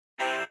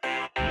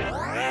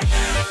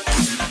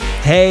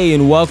Hey,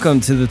 and welcome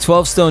to the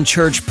 12 Stone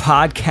Church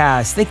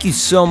podcast. Thank you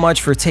so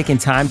much for taking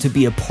time to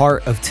be a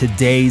part of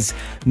today's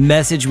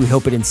message. We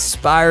hope it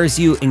inspires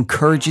you,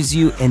 encourages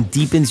you, and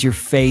deepens your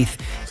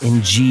faith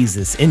in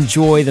Jesus.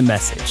 Enjoy the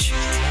message.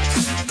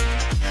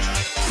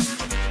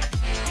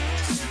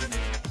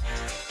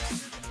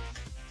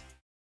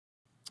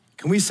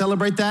 Can we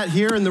celebrate that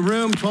here in the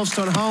room, 12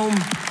 Stone Home?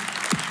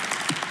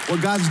 What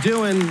God's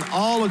doing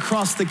all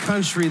across the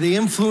country. The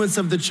influence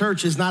of the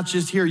church is not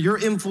just here. Your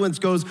influence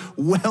goes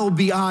well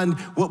beyond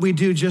what we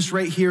do just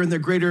right here in the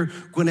greater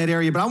Gwinnett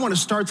area. But I want to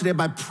start today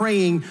by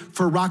praying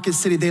for Rocket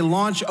City. They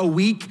launch a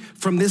week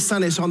from this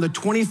Sunday. So on the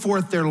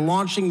 24th, they're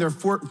launching their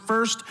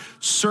first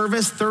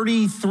service.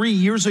 33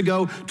 years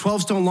ago,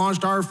 12 Stone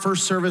launched our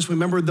first service.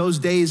 Remember those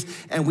days,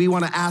 and we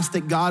want to ask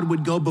that God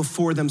would go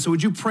before them. So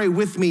would you pray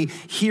with me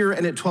here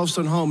and at 12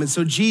 Stone Home? And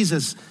so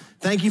Jesus,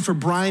 thank you for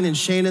Brian and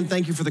Shannon.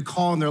 Thank you for the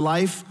call in their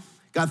life.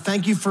 God,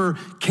 thank you for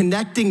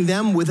connecting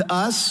them with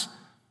us.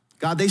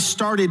 God, they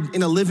started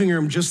in a living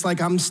room just like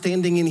I'm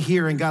standing in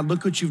here. And God,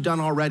 look what you've done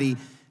already.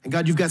 And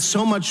God, you've got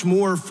so much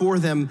more for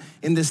them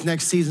in this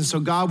next season. So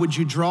God, would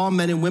you draw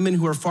men and women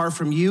who are far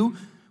from you?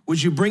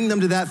 Would you bring them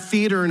to that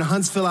theater in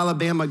Huntsville,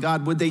 Alabama?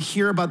 God, would they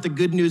hear about the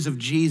good news of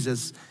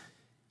Jesus?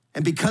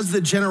 And because of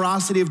the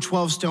generosity of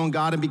 12 Stone,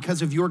 God, and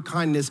because of your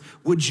kindness,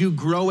 would you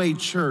grow a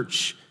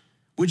church?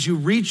 Would you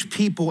reach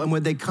people, and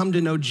would they come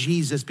to know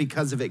Jesus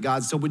because of it,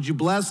 God? So would you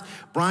bless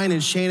Brian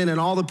and Shannon and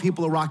all the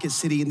people of Rocket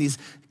City in these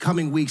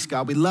coming weeks,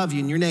 God? We love you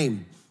in your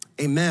name.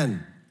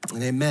 Amen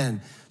and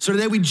amen. So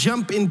today we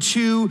jump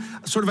into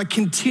sort of a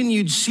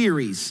continued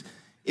series.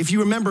 If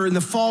you remember, in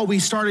the fall, we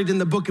started in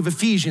the book of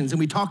Ephesians, and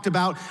we talked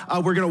about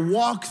we're going to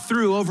walk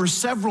through over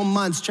several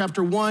months,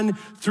 chapter 1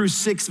 through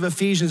 6 of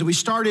Ephesians. And we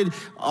started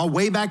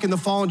way back in the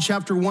fall in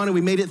chapter 1, and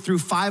we made it through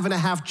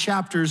 5.5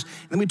 chapters.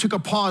 And then we took a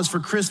pause for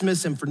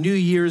Christmas and for New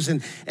Year's,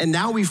 and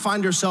now we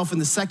find ourselves in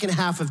the second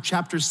half of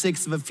chapter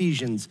 6 of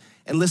Ephesians.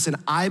 And listen,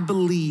 I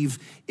believe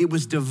it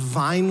was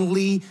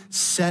divinely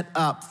set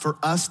up for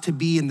us to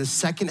be in the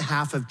second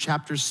half of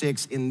chapter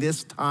 6 in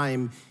this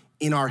time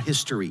in our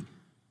history.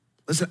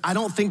 Listen, I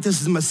don't think this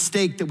is a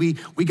mistake that we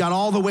got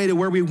all the way to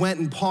where we went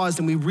and paused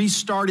and we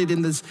restarted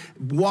in this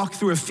walk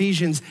through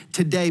Ephesians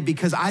today,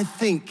 because I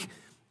think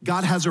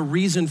God has a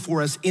reason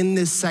for us in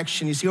this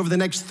section. You see, over the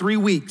next 3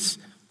 weeks,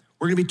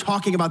 we're gonna be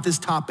talking about this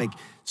topic,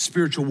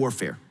 spiritual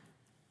warfare.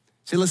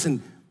 See,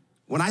 listen,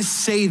 when I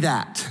say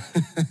that,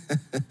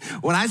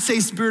 when I say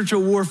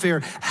spiritual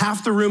warfare,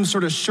 half the room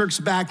sort of shirks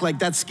back like,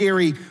 that's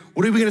scary.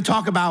 What are we gonna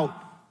talk about?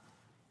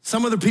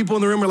 Some of the people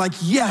in the room are like,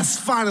 yes,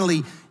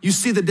 finally. You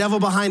see the devil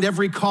behind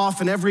every cough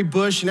and every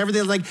bush and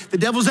everything. Like, the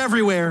devil's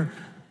everywhere.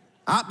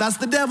 That's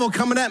the devil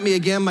coming at me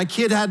again. My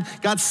kid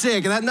got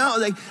sick.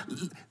 And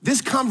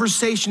this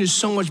conversation is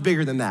so much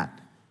bigger than that.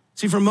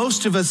 See, for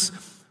most of us,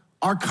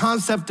 our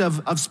concept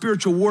of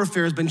spiritual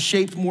warfare has been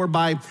shaped more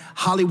by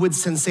Hollywood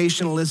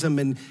sensationalism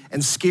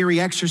and scary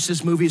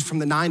exorcist movies from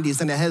the 90s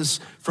than it has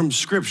from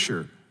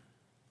scripture.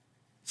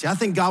 See, I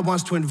think God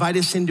wants to invite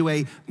us into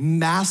a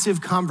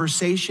massive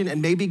conversation,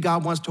 and maybe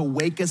God wants to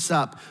wake us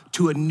up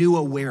to a new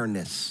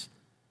awareness.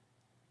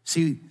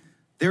 See,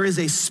 there is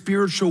a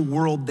spiritual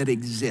world that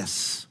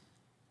exists.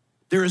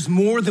 There is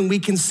more than we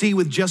can see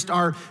with just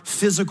our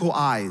physical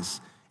eyes.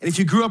 And if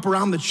you grew up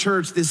around the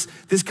church,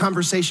 this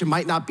conversation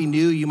might not be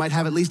new. You might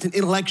have at least an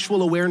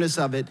intellectual awareness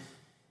of it.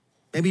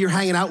 Maybe you're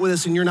hanging out with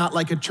us and you're not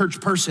like a church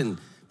person.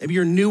 Maybe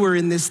you're newer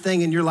in this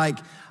thing and you're like,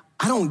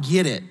 I don't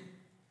get it.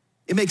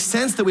 It makes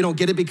sense that we don't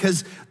get it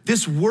because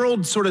this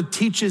world sort of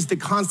teaches the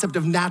concept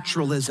of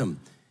naturalism,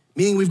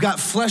 meaning we've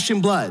got flesh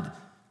and blood.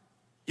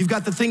 You've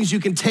got the things you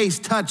can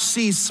taste, touch,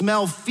 see,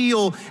 smell,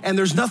 feel, and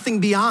there's nothing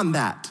beyond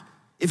that.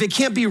 If it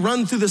can't be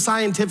run through the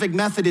scientific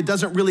method, it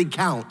doesn't really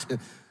count.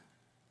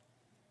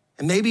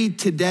 And maybe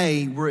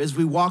today, as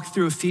we walk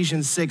through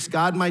Ephesians 6,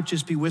 God might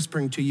just be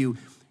whispering to you,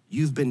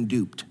 you've been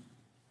duped.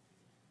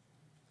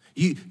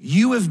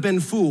 You have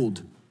been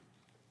fooled.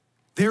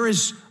 There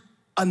is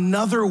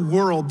another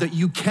world that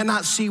you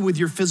cannot see with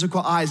your physical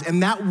eyes.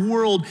 And that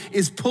world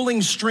is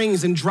pulling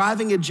strings and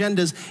driving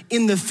agendas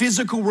in the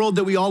physical world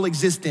that we all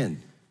exist in. In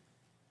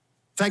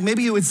fact,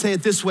 maybe you would say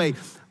it this way.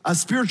 A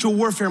spiritual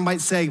warfare might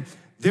say,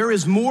 there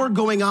is more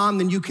going on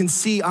than you can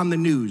see on the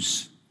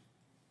news.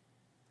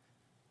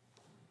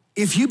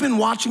 If you've been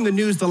watching the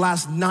news the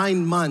last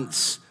 9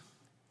 months,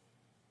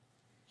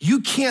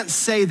 you can't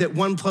say that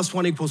 1 +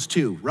 1 =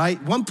 2,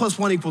 right? 1 +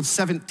 1 =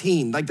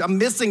 17. Like, I'm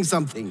missing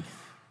something.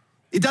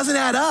 It doesn't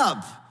add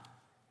up.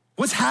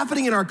 What's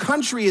happening in our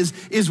country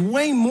is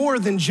way more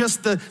than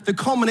just the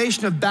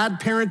culmination of bad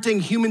parenting,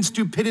 human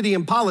stupidity,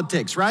 and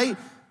politics, right?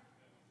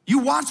 You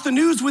watch the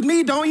news with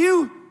me, don't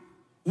you?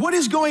 What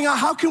is going on?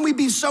 How can we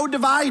be so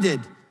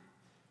divided?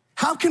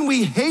 How can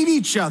we hate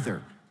each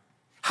other?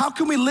 How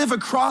can we live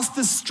across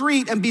the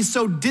street and be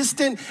so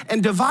distant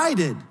and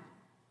divided?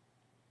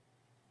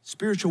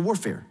 Spiritual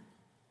warfare.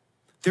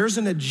 There's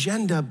an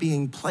agenda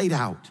being played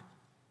out.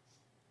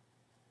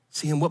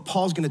 See, and what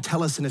Paul's gonna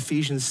tell us in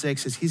Ephesians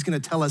 6 is he's gonna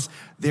tell us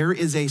there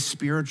is a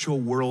spiritual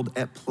world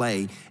at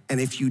play, and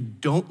if you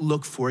don't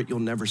look for it, you'll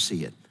never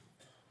see it.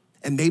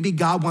 And maybe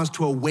God wants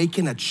to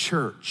awaken a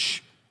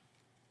church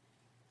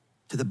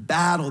to the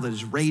battle that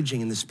is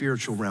raging in the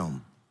spiritual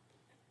realm.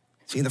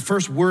 See, the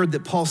first word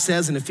that Paul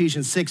says in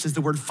Ephesians 6 is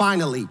the word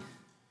finally.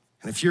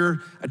 And if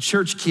you're a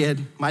church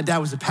kid, my dad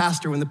was a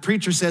pastor, when the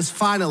preacher says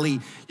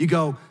finally, you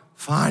go,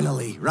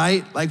 finally,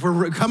 right? Like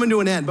we're coming to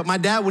an end. But my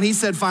dad, when he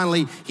said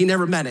finally, he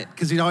never meant it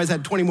because he always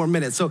had 20 more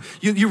minutes. So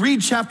you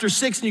read chapter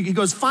 6 and he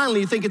goes, finally,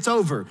 you think it's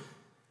over.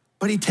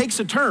 But he takes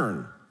a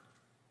turn.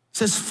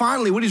 Says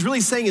finally, what he's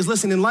really saying is,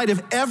 listen, in light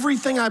of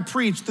everything I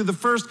preached through the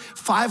first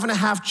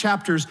 5.5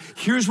 chapters,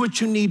 here's what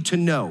you need to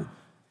know.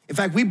 In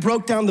fact, we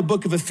broke down the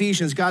book of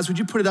Ephesians. Guys, would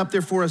you put it up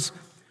there for us?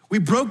 We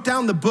broke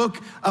down the book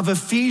of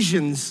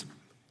Ephesians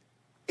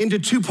into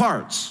 2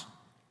 parts.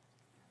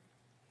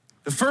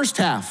 The first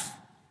half,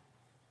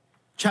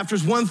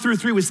 chapters 1 through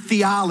 3, was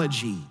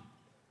theology.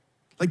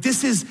 Like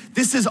this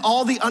is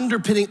all the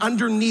underpinning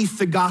underneath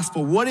the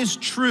gospel. What is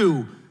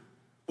true?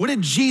 What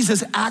did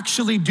Jesus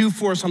actually do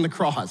for us on the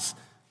cross?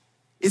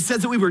 It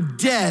says that we were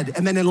dead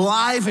and then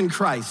alive in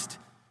Christ.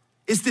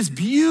 It's this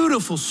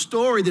beautiful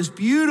story, this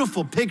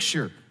beautiful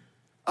picture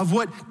of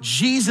what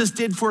Jesus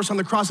did for us on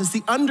the cross. It's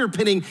the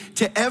underpinning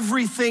to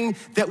everything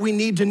that we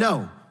need to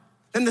know.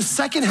 Then the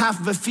second half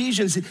of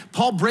Ephesians,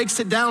 Paul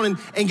breaks it down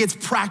and gets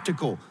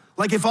practical.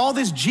 Like if all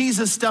this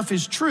Jesus stuff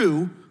is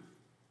true,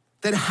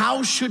 then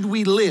how should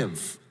we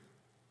live?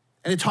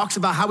 And it talks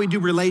about how we do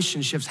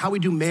relationships, how we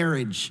do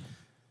marriage,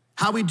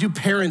 how we do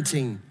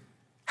parenting,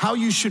 how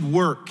you should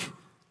work.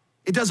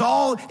 It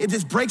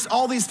just breaks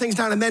all these things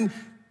down. And then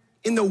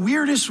in the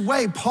weirdest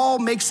way, Paul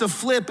makes a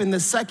flip in the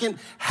second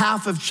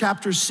half of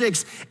chapter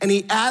 6, and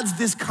he adds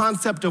this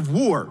concept of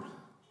war.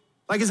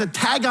 Like as a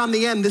tag on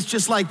the end, this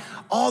just like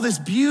all this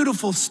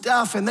beautiful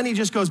stuff. And then he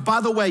just goes,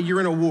 by the way, you're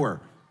in a war.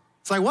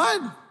 It's like,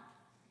 what?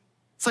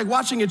 It's like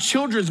watching a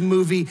children's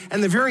movie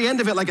and the very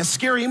end of it, like a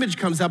scary image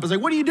comes up. It's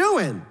like, what are you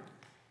doing?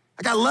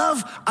 Like I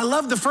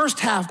love the first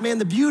half, man,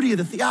 the beauty of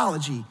the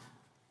theology.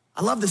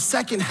 I love the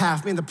second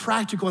half, man, the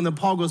practical. And then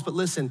Paul goes, but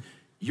listen,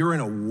 you're in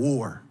a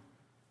war.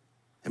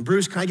 And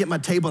Bruce, can I get my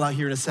table out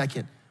here in a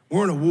second?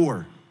 We're in a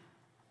war.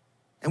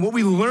 And what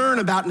we learn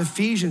about in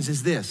Ephesians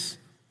is this,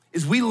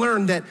 is we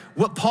learn that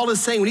what Paul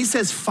is saying, when he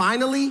says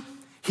finally,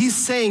 he's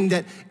saying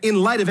that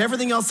in light of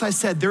everything else I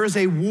said, there is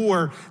a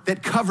war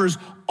that covers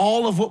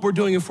all of what we're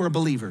doing if we're a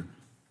believer.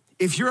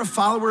 If you're a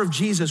follower of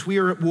Jesus, we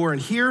are at war.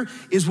 And here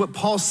is what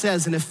Paul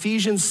says in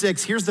Ephesians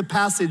 6. Here's the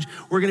passage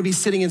we're gonna be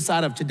sitting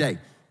inside of today.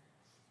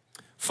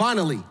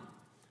 Finally,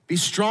 be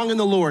strong in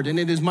the Lord and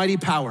in his mighty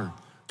power.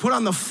 Put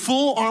on the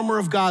full armor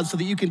of God so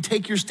that you can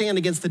take your stand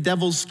against the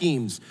devil's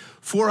schemes.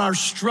 For our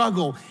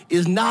struggle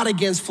is not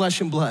against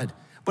flesh and blood,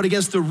 but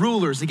against the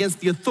rulers,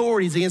 against the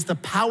authorities, against the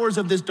powers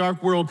of this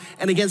dark world,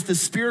 and against the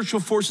spiritual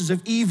forces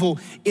of evil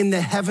in the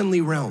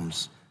heavenly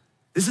realms.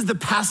 This is the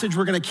passage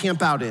we're gonna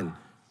camp out in.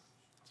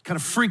 It's kind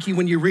of freaky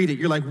when you read it.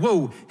 You're like,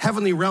 whoa,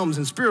 heavenly realms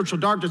and spiritual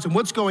darkness and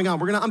what's going on?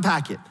 We're gonna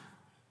unpack it.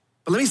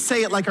 But let me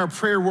say it like our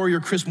prayer warrior,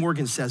 Chris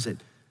Morgan, says it.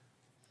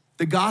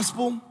 The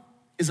gospel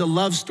is a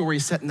love story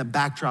set in the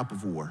backdrop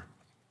of war.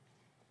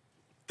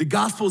 The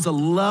gospel is a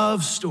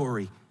love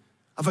story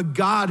of a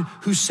God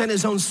who sent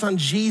his own son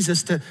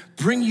Jesus to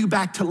bring you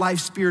back to life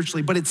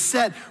spiritually, but it's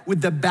set with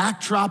the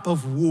backdrop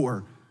of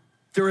war.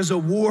 There is a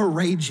war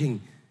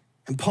raging.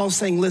 And Paul's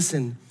saying,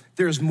 listen,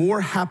 there's more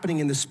happening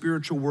in the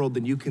spiritual world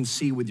than you can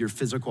see with your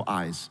physical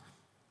eyes.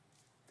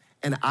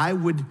 And I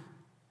would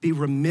be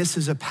remiss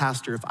as a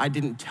pastor if I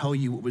didn't tell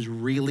you what was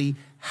really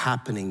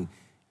happening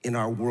in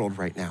our world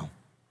right now.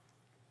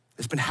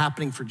 It's been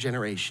happening for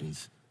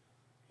generations,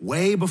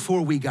 way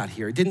before we got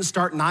here. It didn't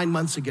start 9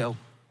 months ago.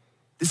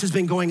 This has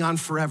been going on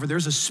forever.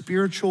 There's a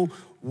spiritual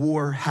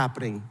war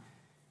happening.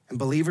 And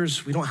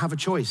believers, we don't have a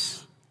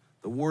choice.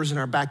 The war's in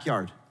our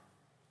backyard.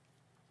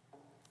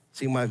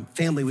 See, my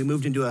family, we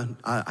moved into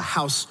a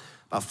house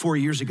about 4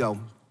 years ago.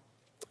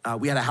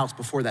 We had a house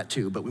before that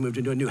too, but we moved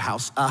into a new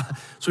house.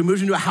 So we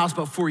moved into a house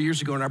about 4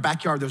 years ago. In our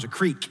backyard, there's a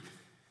creek.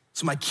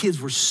 So my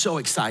kids were so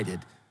excited.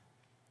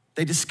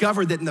 They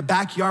discovered that in the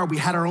backyard, we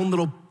had our own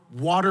little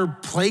water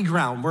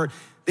playground where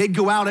they'd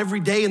go out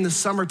every day in the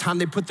summertime.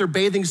 They put their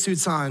bathing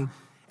suits on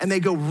and they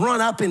go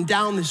run up and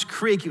down this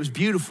creek. It was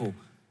beautiful.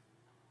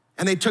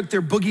 And they took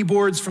their boogie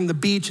boards from the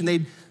beach and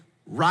they'd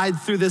ride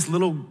through this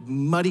little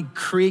muddy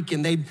creek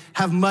and they'd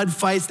have mud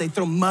fights. They'd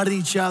throw mud at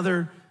each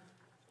other.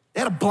 They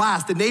had a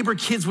blast. The neighbor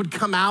kids would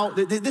come out.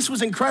 This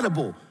was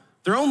incredible.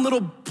 Their own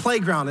little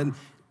playground. And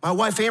my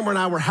wife Amber and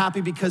I were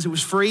happy because it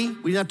was free.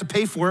 We didn't have to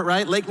pay for it,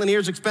 right? Lake Lanier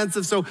is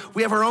expensive, so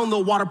we have our own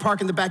little water park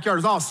in the backyard.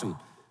 It's awesome.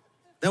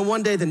 Then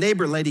one day the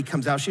neighbor lady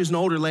comes out. She was an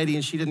older lady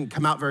and she didn't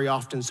come out very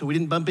often, so we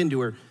didn't bump into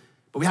her.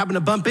 But we happened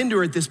to bump into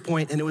her at this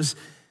point, and it was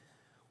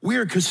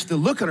weird because the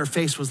look on her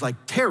face was like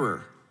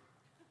terror.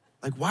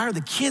 Like, why are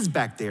the kids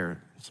back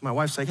there? So my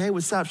wife's like, hey,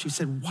 what's up? She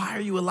said, why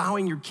are you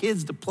allowing your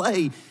kids to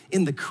play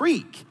in the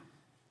creek?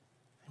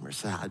 And I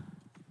said,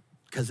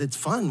 Because it's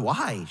fun.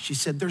 Why? She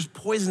said, there's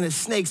poisonous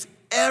snakes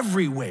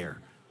everywhere.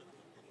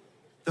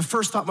 The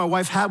first thought my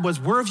wife had was,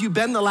 where have you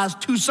been the last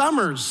 2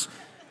 summers?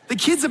 The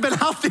kids have been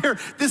out there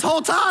this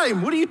whole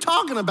time. What are you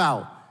talking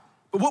about?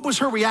 But what was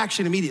her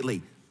reaction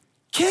immediately?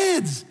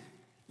 Kids,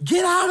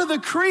 get out of the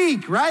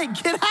creek, right?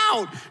 Get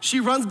out. She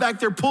runs back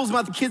there, pulls them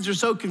out. The kids are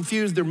so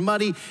confused. They're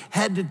muddy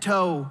head to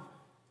toe.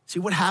 See,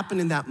 what happened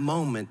in that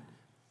moment,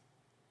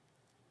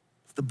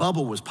 the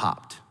bubble was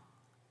popped.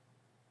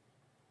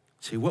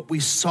 See, what we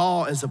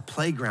saw as a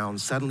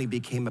playground suddenly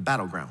became a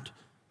battleground.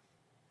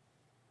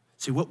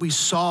 See, what we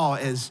saw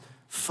as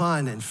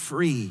fun and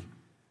free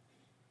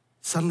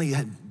suddenly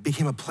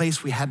became a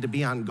place we had to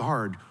be on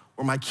guard.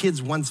 Where my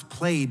kids once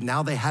played,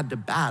 now they had to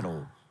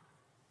battle.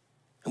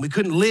 And we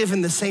couldn't live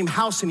in the same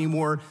house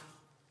anymore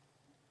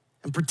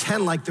and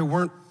pretend like there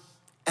weren't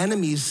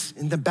enemies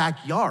in the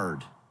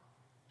backyard.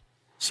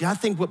 See, I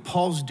think what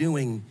Paul's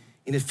doing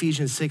in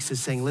Ephesians 6 is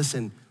saying,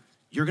 listen,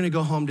 you're gonna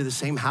go home to the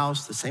same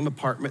house, the same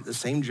apartment, the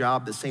same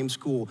job, the same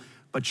school,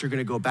 but you're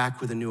gonna go back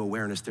with a new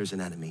awareness there's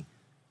an enemy.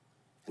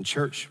 And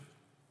church,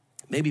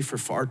 maybe for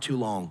far too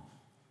long,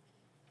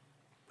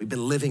 we've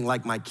been living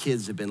like my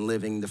kids have been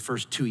living the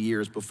first 2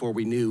 years before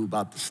we knew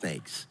about the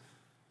snakes.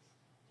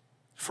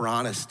 If we're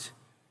honest,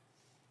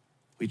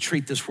 we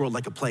treat this world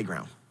like a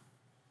playground.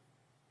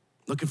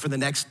 Looking for the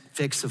next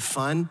fix of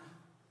fun.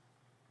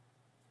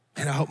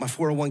 Man, I hope my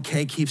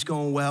 401k keeps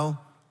going well.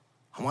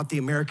 I want the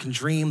American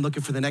dream,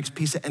 looking for the next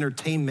piece of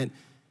entertainment.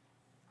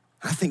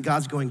 I think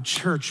God's going,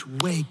 church,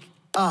 wake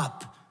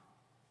up.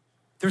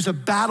 There's a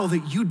battle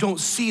that you don't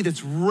see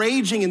that's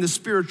raging in the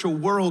spiritual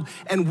world,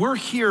 and we're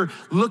here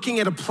looking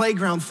at a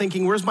playground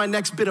thinking, where's my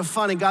next bit of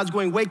fun? And God's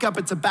going, wake up,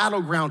 it's a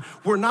battleground.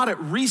 We're not at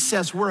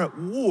recess, we're at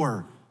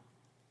war.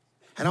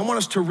 And I want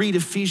us to read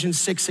Ephesians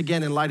 6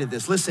 again in light of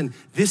this. Listen,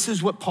 this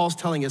is what Paul's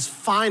telling us.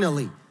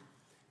 Finally,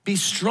 be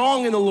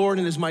strong in the Lord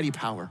and his mighty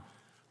power.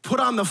 Put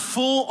on the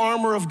full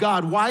armor of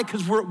God. Why?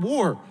 Because we're at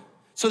war.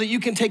 So that you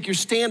can take your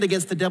stand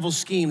against the devil's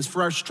schemes.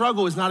 For our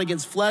struggle is not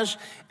against flesh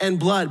and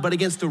blood, but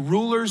against the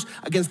rulers,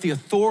 against the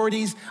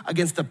authorities,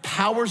 against the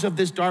powers of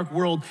this dark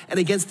world, and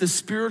against the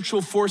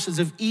spiritual forces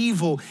of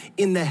evil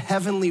in the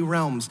heavenly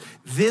realms.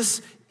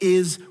 This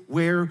is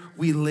where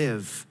we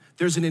live.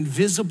 There's an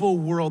invisible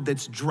world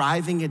that's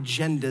driving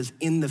agendas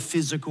in the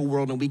physical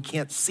world, and we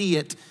can't see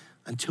it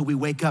until we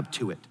wake up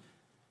to it.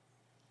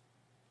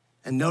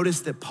 And notice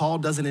that Paul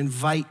doesn't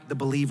invite the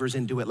believers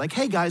into it. Like,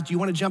 hey guys, do you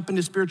want to jump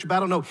into spiritual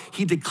battle? No,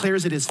 he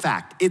declares it as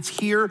fact. It's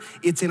here,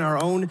 it's in our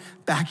own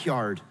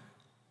backyard.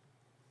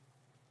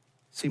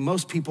 See,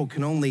 most people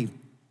can only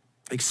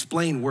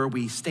explain where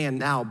we stand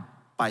now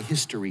by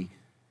history.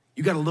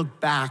 You got to look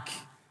back,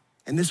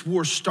 and this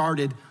war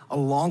started a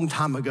long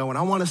time ago. And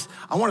I want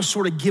to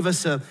sort of give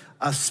us a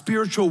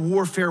spiritual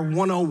warfare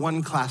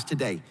 101 class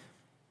today.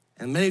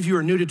 And many of you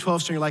are new to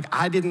 12 Stone, you're like,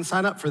 I didn't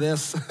sign up for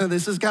this.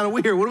 This is kind of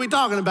weird. What are we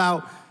talking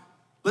about?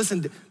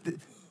 Listen,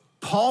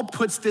 Paul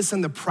puts this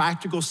in the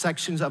practical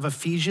sections of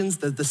Ephesians,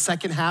 the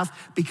second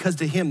half, because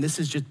to him, this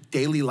is just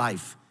daily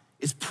life.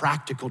 It's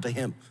practical to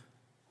him.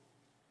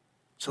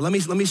 So let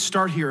me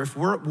start here. If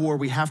we're at war,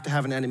 we have to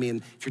have an enemy.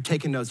 And if you're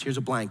taking notes, here's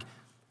a blank.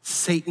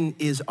 Satan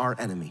is our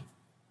enemy.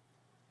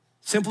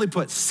 Simply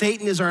put,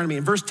 Satan is our enemy.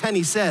 In verse 10,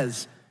 he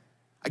says,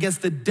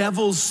 against the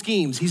devil's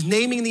schemes, he's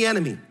naming the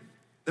enemy.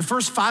 The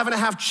first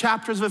 5.5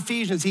 chapters of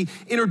Ephesians, he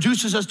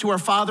introduces us to our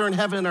Father in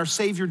heaven and our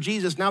Savior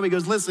Jesus. Now he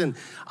goes, listen,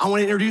 I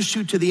want to introduce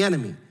you to the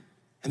enemy,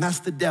 and that's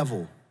the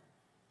devil.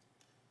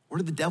 Where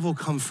did the devil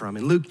come from?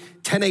 In Luke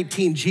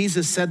 10:18,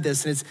 Jesus said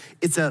this, and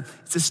it's a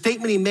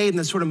statement he made and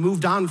then sort of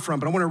moved on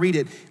from, but I want to read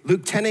it.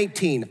 Luke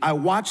 10:18, I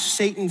watched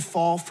Satan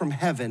fall from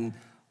heaven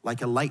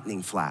like a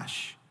lightning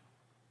flash.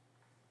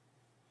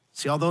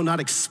 See, although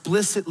not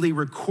explicitly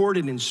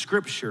recorded in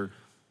Scripture,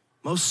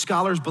 most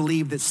scholars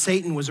believe that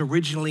Satan was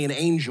originally an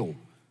angel,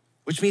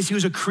 which means he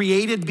was a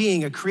created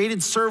being, a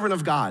created servant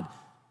of God.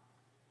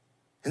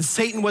 And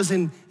Satan was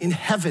in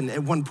heaven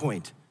at one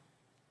point.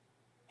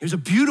 He was a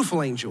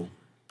beautiful angel,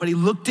 but he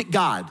looked at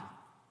God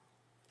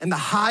and the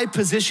high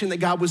position that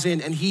God was in,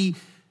 and he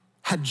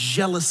had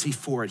jealousy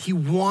for it. He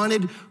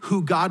wanted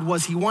who God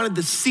was. He wanted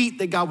the seat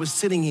that God was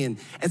sitting in.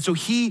 And so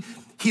he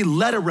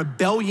led a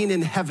rebellion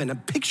in heaven.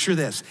 And picture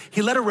this.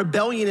 He led a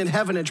rebellion in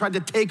heaven and tried to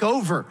take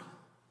over.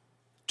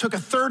 Took a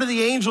third of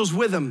the angels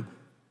with him,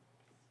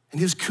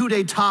 and his coup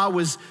d'etat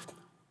was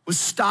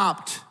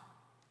stopped.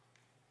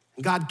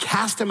 And God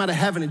cast him out of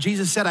heaven, and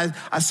Jesus said,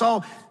 I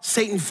saw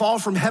Satan fall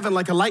from heaven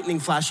like a lightning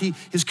flash.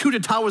 His coup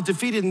d'etat was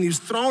defeated, and he was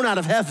thrown out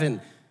of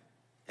heaven.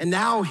 And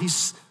now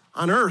he's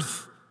on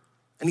earth,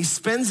 and he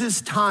spends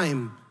his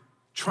time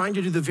trying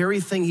to do the very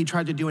thing he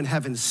tried to do in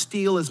heaven,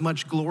 steal as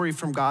much glory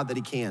from God that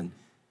he can.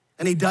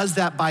 And he does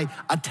that by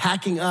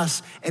attacking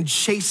us and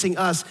chasing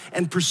us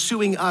and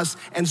pursuing us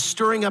and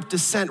stirring up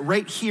dissent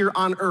right here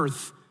on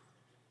earth.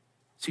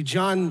 See, 1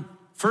 John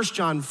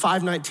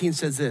 5:19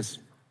 says this,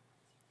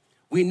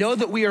 we know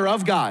that we are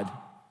of God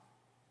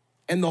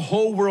and the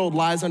whole world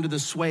lies under the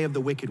sway of the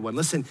wicked one.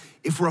 Listen,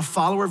 if we're a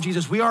follower of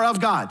Jesus, we are of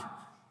God.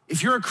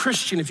 If you're a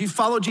Christian, if you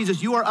follow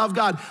Jesus, you are of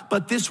God,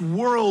 but this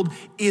world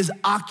is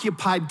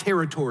occupied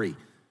territory.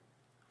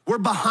 We're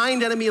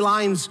behind enemy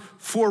lines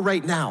for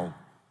right now.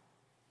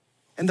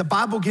 And the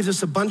Bible gives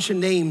us a bunch of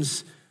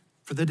names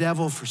for the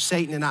devil, for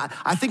Satan, and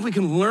I think we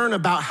can learn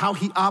about how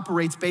he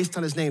operates based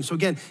on his name. So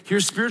again,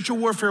 here's Spiritual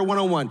Warfare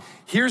 101.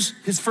 Here's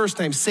his first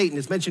name, Satan.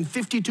 It's mentioned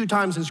 52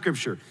 times in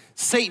Scripture.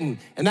 Satan,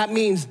 and that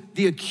means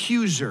the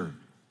accuser.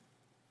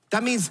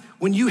 That means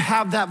when you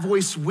have that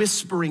voice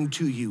whispering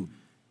to you,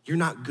 you're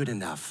not good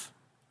enough.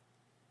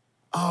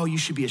 Oh, you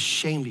should be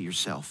ashamed of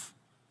yourself.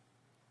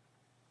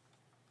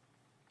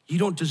 You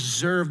don't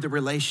deserve the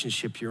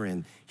relationship you're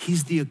in.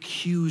 He's the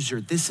accuser.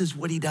 This is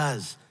what he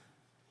does.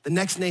 The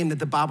next name that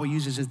the Bible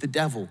uses is the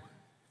devil.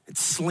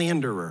 It's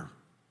slanderer.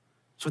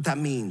 That's what that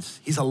means.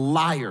 He's a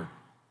liar.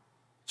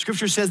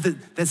 Scripture says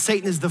that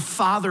Satan is the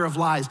father of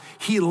lies.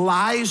 He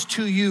lies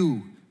to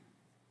you.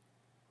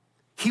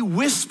 He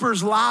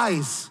whispers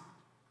lies.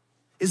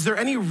 Is there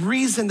any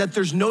reason that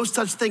there's no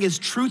such thing as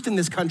truth in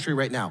this country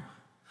right now?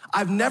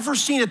 I've never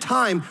seen a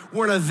time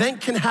where an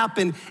event can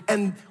happen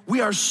and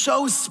we are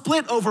so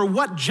split over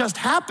what just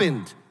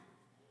happened.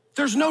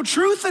 There's no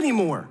truth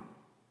anymore.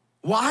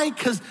 Why?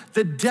 Because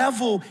the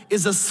devil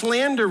is a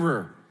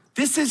slanderer.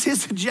 This is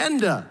his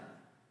agenda.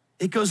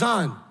 It goes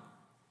on.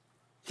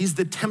 He's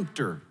the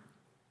tempter.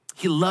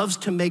 He loves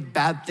to make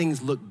bad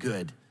things look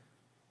good.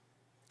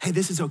 Hey,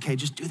 this is okay,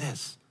 just do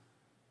this.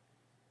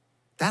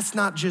 That's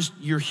not just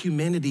your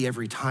humanity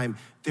every time.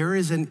 There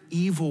is an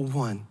evil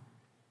one,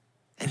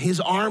 and his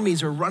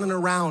armies are running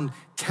around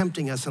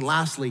tempting us. And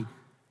lastly,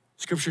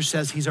 Scripture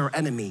says he's our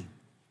enemy.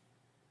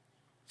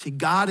 See,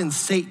 God and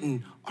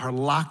Satan are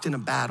locked in a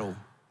battle,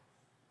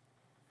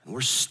 and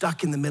we're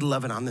stuck in the middle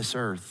of it on this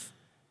earth.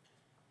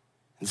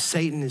 And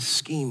Satan is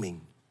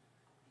scheming.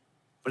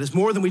 But it's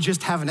more than we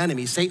just have an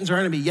enemy. Satan's our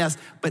enemy, yes,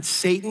 but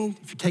Satan,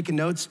 if you're taking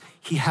notes,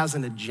 he has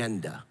an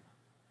agenda.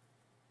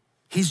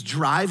 He's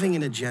driving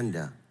an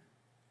agenda.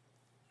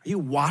 Are you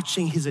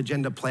watching his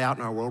agenda play out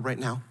in our world right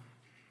now?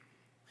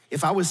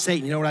 If I was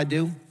Satan, you know what I'd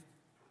do?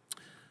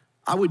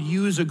 I would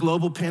use a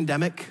global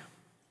pandemic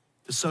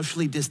to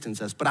socially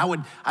distance us, but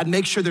I'd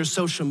make sure there's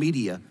social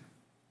media,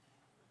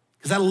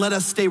 because that'll let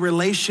us stay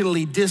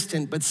relationally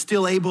distant, but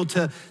still able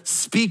to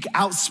speak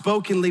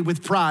outspokenly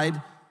with pride.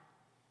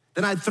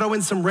 Then I'd throw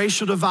in some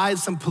racial divide,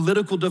 some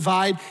political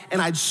divide, and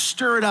I'd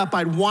stir it up.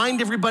 I'd wind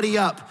everybody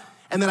up,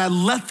 and then I'd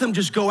let them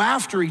just go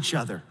after each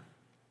other.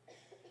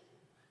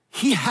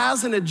 He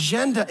has an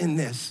agenda in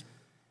this.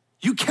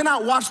 You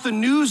cannot watch the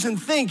news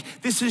and think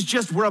this is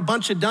just, we're a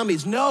bunch of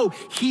dummies. No,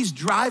 he's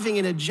driving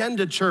an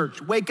agenda,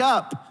 church. Wake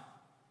up.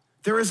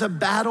 There is a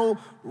battle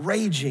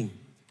raging.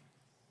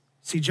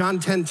 See, John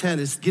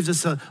 10:10 gives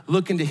us a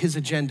look into his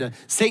agenda.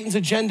 Satan's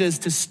agenda is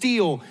to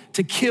steal,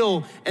 to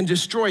kill, and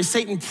destroy.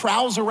 Satan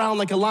prowls around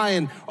like a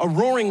lion, a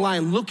roaring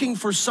lion, looking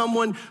for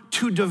someone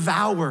to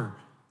devour.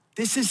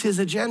 This is his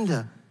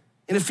agenda.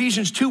 In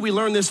Ephesians 2, we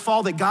learned this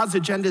fall that God's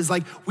agenda is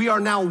like, we are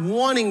now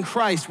one in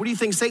Christ. What do you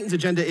think Satan's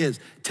agenda is?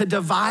 To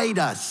divide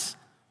us.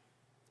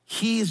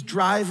 He's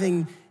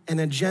driving an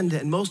agenda,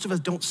 and most of us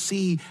don't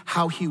see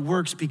how he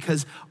works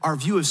because our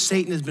view of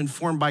Satan has been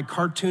formed by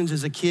cartoons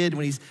as a kid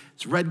when he's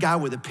this red guy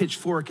with a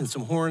pitchfork and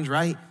some horns,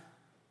 right?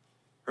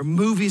 Or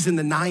movies in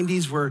the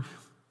 90s where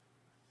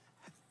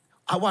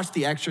I watched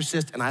The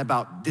Exorcist and I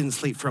about didn't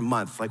sleep for a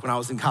month, like when I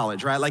was in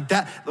college, right? Like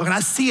that, when I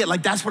see it,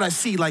 like that's what I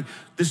see, like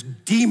this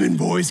demon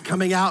boy's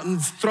coming out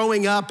and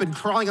throwing up and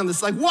crawling on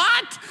this, like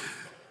what?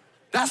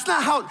 That's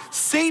not how,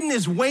 Satan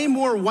is way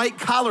more white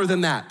collar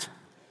than that.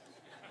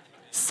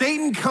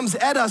 Satan comes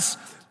at us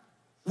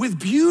with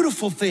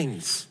beautiful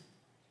things.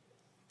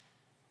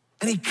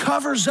 And he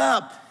covers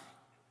up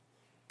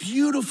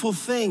beautiful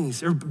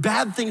things or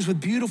bad things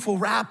with beautiful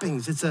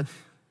wrappings. It's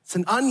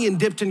an onion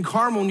dipped in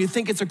caramel and you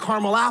think it's a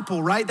caramel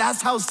apple, right?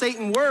 That's how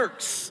Satan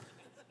works.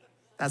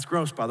 That's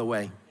gross, by the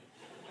way.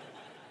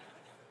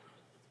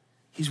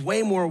 He's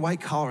way more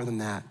white collar than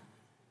that.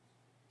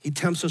 He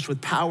tempts us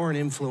with power and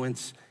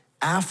influence,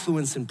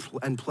 affluence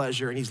and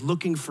pleasure, and he's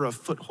looking for a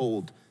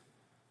foothold.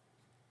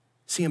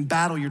 See, in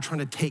battle, you're trying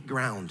to take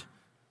ground.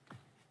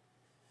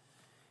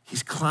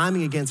 He's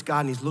climbing against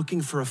God and he's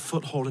looking for a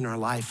foothold in our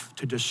life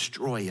to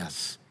destroy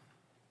us.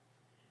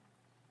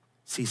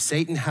 See,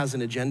 Satan has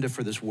an agenda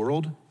for this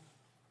world.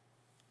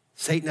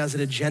 Satan has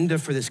an agenda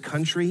for this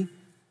country.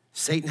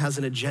 Satan has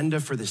an agenda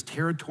for this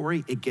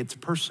territory. It gets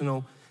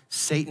personal.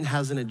 Satan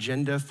has an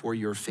agenda for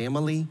your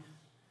family.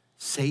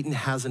 Satan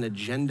has an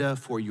agenda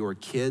for your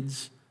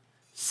kids.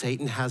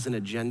 Satan has an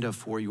agenda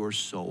for your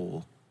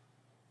soul.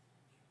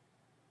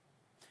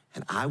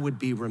 And I would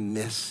be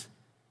remiss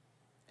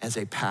as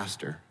a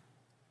pastor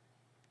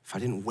if I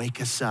didn't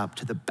wake us up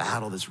to the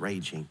battle that's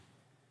raging.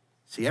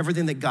 See,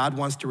 everything that God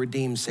wants to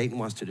redeem, Satan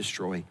wants to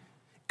destroy.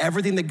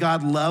 Everything that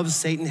God loves,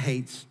 Satan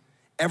hates.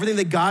 Everything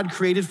that God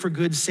created for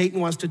good,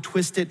 Satan wants to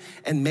twist it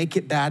and make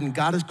it bad. And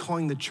God is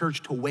calling the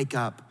church to wake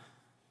up.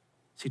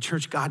 See,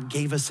 church, God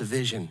gave us a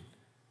vision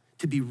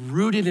to be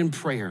rooted in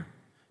prayer,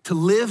 to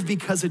live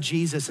because of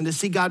Jesus and to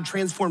see God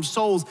transform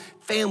souls,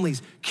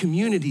 families,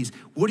 communities.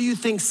 What do you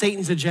think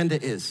Satan's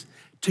agenda is?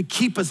 To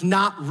keep us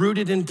not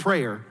rooted in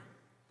prayer,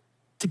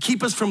 to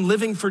keep us from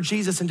living for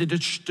Jesus and to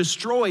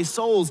destroy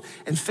souls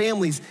and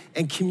families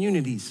and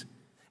communities.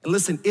 And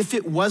listen, if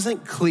it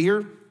wasn't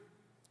clear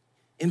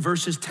in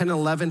verses 10 and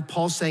 11,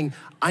 Paul's saying,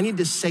 I need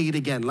to say it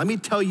again. Let me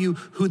tell you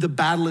who the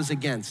battle is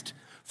against.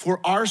 For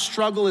our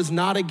struggle is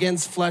not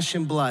against flesh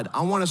and blood.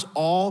 I want us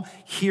all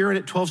here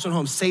at 12 Stone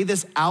Home, say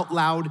this out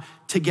loud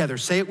together.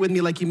 Say it with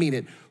me like you mean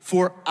it.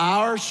 For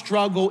our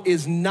struggle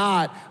is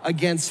not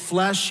against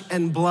flesh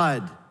and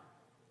blood.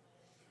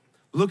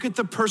 Look at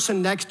the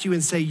person next to you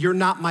and say, you're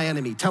not my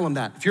enemy. Tell them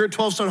that. If you're at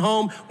 12 Stone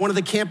Home, one of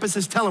the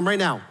campuses, tell them right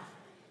now.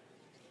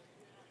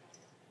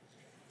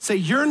 Say,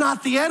 you're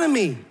not the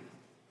enemy.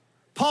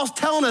 Paul's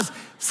telling us,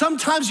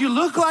 sometimes you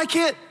look like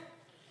it.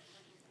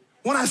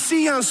 When I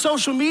see you on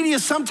social media,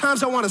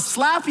 sometimes I want to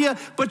slap you,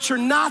 but you're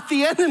not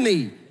the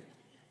enemy.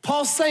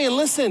 Paul's saying,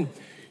 listen,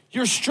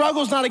 your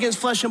struggle's not against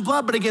flesh and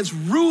blood, but against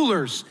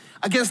rulers,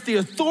 against the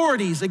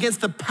authorities,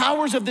 against the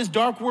powers of this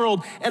dark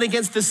world, and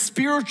against the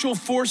spiritual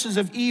forces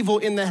of evil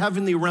in the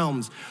heavenly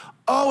realms.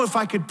 Oh, if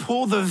I could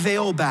pull the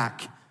veil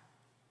back,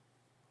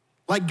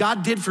 like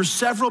God did for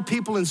several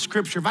people in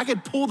Scripture. If I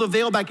could pull the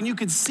veil back and you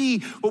could see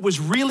what was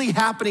really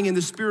happening in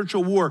the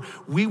spiritual war,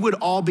 we would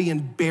all be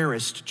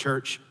embarrassed,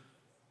 church.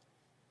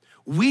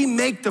 We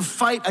make the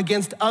fight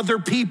against other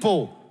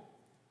people.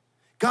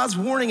 God's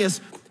warning us,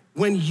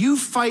 when you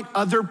fight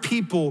other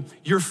people,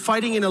 you're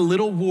fighting in a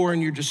little war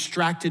and you're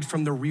distracted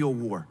from the real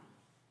war.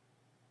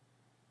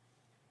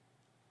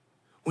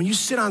 When you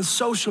sit on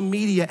social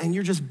media and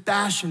you're just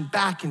bashing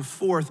back and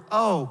forth,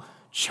 oh,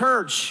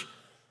 church,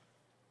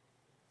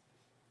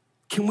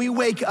 can we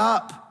wake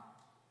up?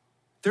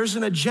 There's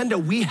an agenda.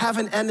 We have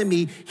an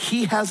enemy.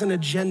 He has an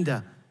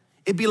agenda.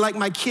 It'd be like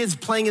my kids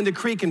playing in the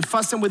creek and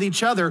fussing with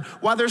each other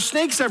while there's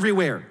snakes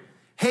everywhere.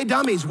 Hey,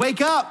 dummies,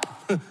 wake up.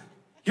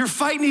 You're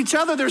fighting each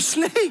other, there's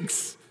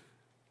snakes.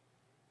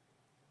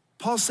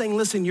 Paul's saying,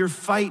 listen, your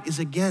fight is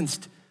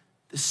against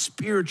the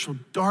spiritual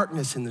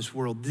darkness in this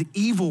world, the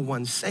evil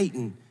one,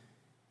 Satan.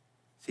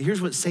 See,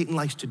 here's what Satan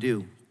likes to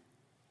do.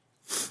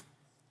 It's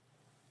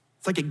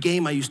like a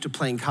game I used to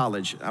play in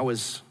college.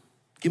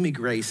 Give me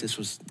grace, this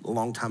was a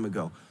long time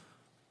ago.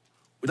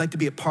 We'd like to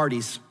be at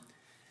parties,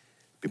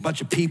 be a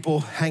bunch of people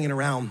hanging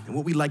around, and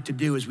what we like to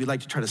do is we like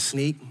to try to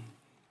sneak,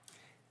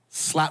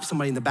 slap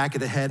somebody in the back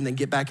of the head and then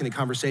get back into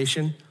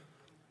conversation.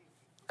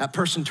 That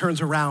person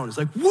turns around, is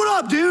like, what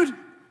up, dude?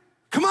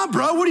 Come on,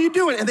 bro, what are you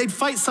doing? And they'd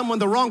fight someone,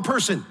 the wrong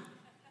person.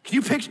 Can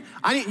you picture?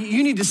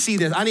 You need to see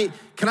this.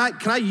 Can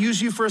I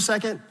use you for a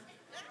second?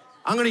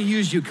 I'm gonna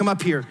use you, come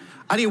up here.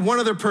 I need one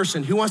other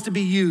person who wants to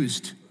be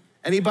used.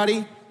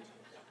 Anybody?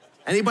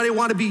 Anybody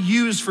want to be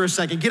used for a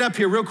second? Get up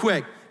here real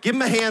quick. Give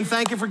him a hand,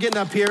 thank you for getting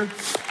up here.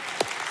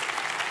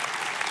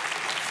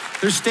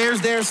 There's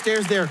stairs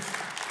there.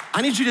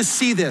 I need you to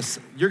see this.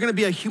 You're gonna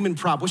be a human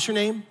prop. What's your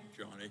name?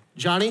 Johnny.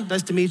 Johnny,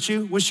 nice to meet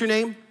you. What's your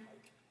name?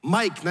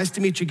 Mike, nice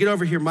to meet you. Get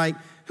over here, Mike.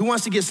 Who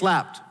wants to get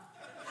slapped?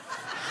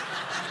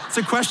 It's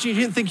a question you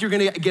didn't think you were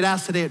gonna get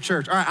asked today at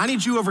church. All right, I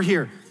need you over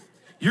here.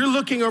 You're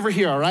looking over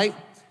here, all right?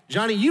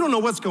 Johnny, you don't know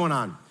what's going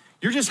on.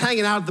 You're just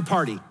hanging out at the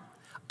party.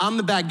 I'm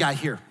the bad guy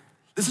here.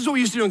 This is what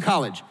we used to do in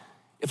college.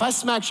 If I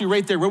smacked you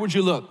right there, where would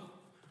you look?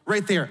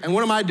 Right there. And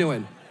what am I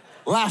doing?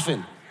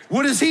 Laughing.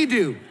 What does he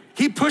do?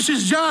 He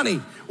pushes Johnny.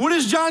 What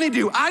does Johnny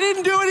do? I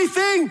didn't do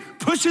anything.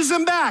 Pushes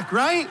him back,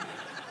 right?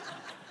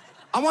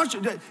 I want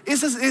you,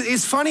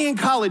 it's funny in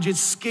college. It's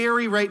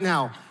scary right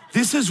now.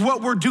 This is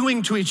what we're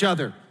doing to each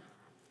other.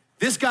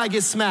 This guy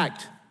gets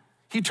smacked.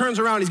 He turns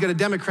around, he's got a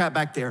Democrat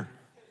back there.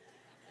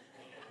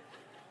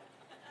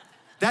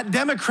 That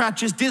Democrat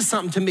just did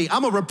something to me.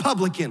 I'm a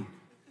Republican.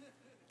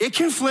 It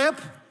can flip.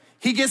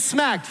 He gets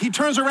smacked. He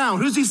turns around.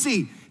 Who's he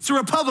see? It's a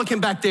Republican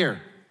back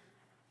there.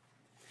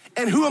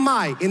 And who am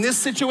I? In this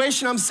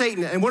situation, I'm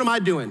Satan. And what am I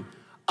doing?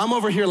 I'm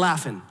over here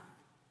laughing.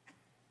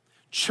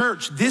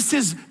 Church, this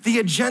is the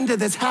agenda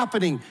that's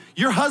happening.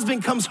 Your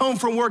husband comes home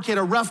from work, he had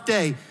a rough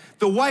day.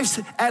 The wife's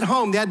at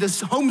home. They had to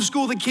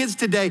homeschool the kids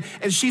today,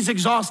 and she's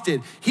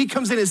exhausted. He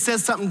comes in and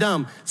says something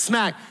dumb.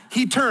 Smack.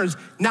 He turns.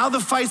 Now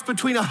the fight's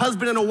between a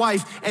husband and a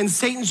wife, and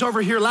Satan's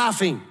over here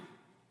laughing.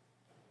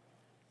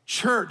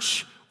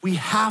 Church, we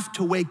have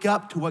to wake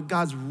up to what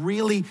God's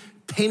really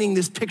painting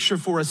this picture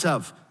for us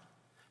of.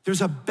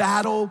 There's a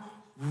battle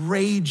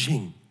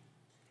raging,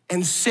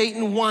 and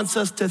Satan wants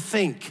us to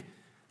think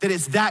that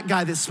it's that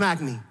guy that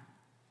smacked me.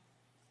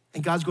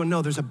 And God's going,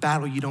 no, there's a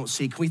battle you don't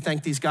see. Can we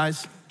thank these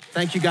guys?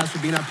 Thank you guys for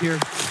being up here.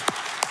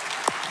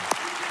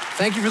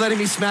 Thank you for letting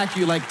me smack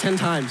you like 10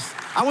 times.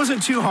 I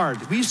wasn't too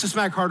hard. We used to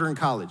smack harder in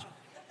college.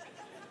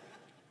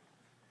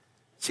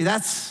 See,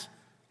 that's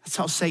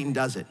how Satan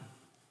does it.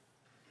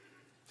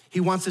 He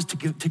wants us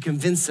to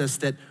convince us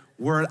that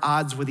we're at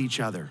odds with each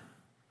other.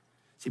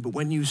 See, but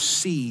when you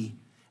see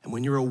and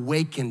when you're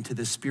awakened to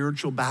the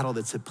spiritual battle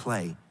that's at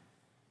play,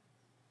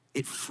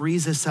 it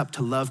frees us up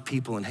to love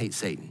people and hate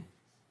Satan.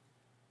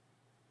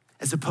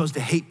 as opposed to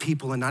hate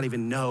people and not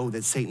even know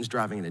that Satan's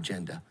driving an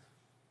agenda.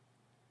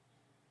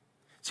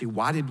 See,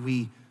 why did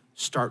we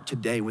start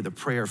today with a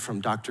prayer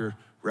from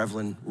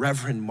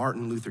Reverend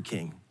Martin Luther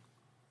King?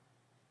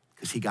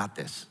 Because he got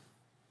this.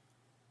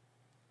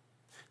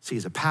 See,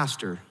 as a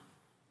pastor,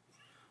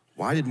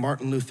 why did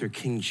Martin Luther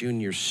King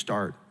Jr.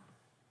 start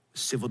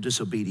civil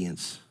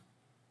disobedience,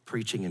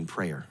 preaching and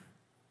prayer?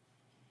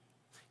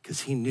 Because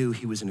he knew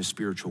he was in a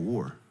spiritual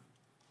war.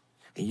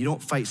 And you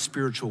don't fight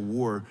spiritual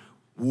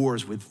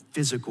wars with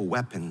physical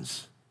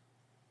weapons.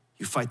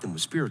 You fight them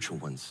with spiritual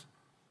ones.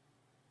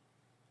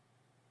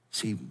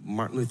 See,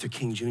 Martin Luther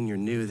King Jr.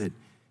 knew that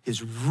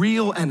his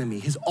real enemy,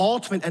 his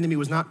ultimate enemy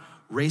was not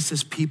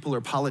racist people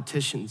or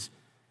politicians.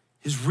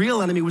 His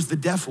real enemy was the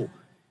devil.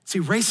 See,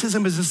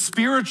 racism is a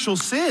spiritual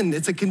sin.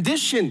 It's a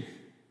condition.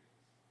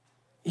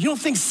 You don't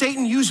think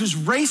Satan uses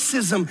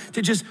racism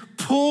to just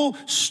pull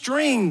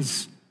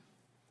strings.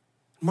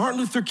 Martin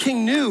Luther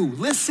King knew,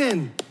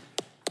 listen,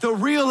 the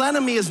real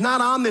enemy is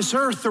not on this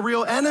earth. The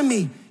real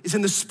enemy is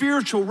in the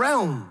spiritual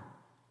realm.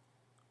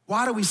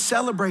 Why do we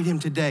celebrate him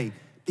today?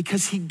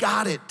 Because he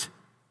got it.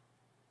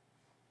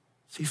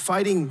 See,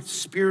 fighting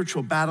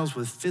spiritual battles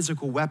with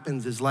physical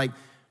weapons is like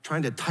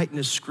trying to tighten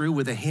a screw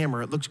with a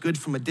hammer. It looks good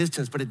from a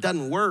distance, but it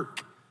doesn't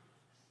work.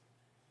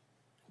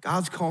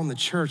 God's calling the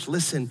church,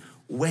 listen,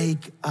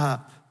 wake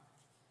up.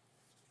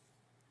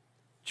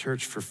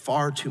 Church, for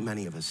far too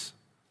many of us,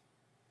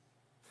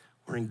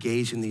 we're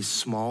engaged in these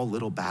small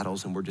little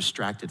battles and we're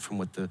distracted from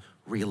what the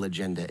real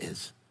agenda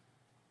is.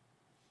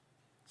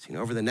 See,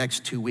 over the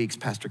next 2 weeks,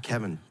 Pastor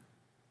Kevin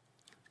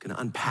is gonna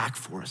unpack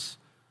for us,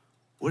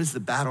 what does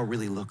the battle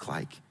really look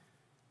like?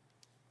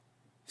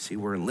 See,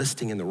 we're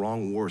enlisting in the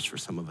wrong wars for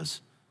some of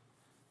us.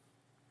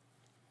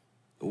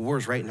 The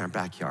war's right in our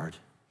backyard.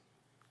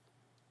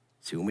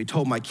 See, when we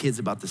told my kids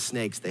about the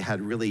snakes, they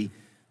had really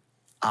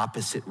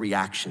opposite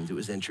reactions. It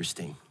was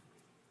interesting.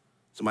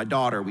 So my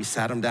daughter, we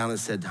sat them down and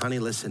said, honey,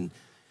 listen,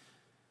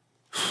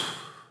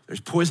 there's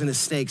poisonous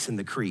snakes in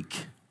the creek.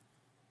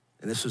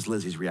 And this was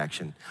Lizzie's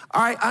reaction.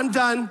 All right, I'm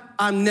done.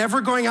 I'm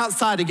never going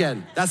outside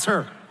again. That's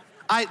her.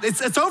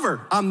 It's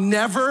over.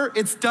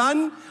 It's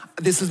done.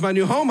 This is my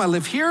new home. I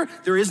live here.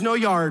 There is no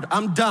yard.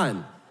 I'm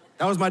done.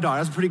 That was my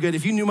daughter. That's pretty good.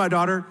 If you knew my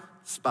daughter,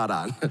 spot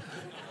on.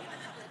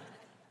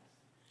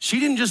 She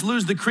didn't just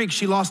lose the creek,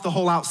 she lost the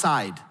whole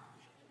outside.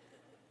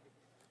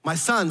 My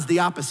son's the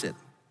opposite.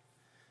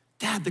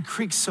 Dad, the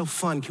creek's so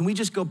fun. Can we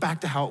just go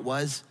back to how it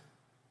was?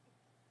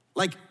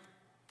 Like,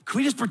 can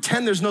we just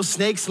pretend there's no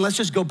snakes and let's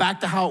just go back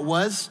to how it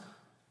was?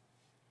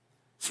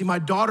 See, my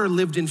daughter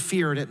lived in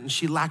fear and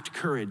she lacked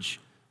courage.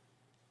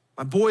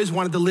 My boys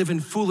wanted to live in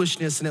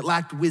foolishness and it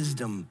lacked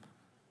wisdom.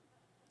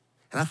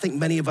 And I think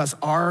many of us,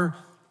 our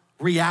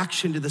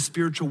reaction to the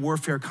spiritual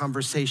warfare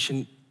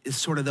conversation is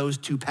sort of those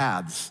two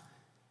paths.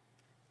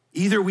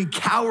 Either we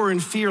cower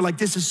in fear, like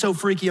this is so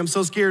freaky, I'm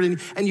so scared,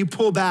 and you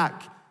pull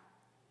back.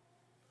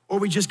 Or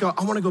we just go,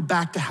 I wanna go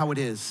back to how it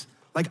is.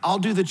 Like, I'll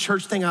do the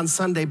church thing on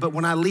Sunday, but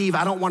when I leave,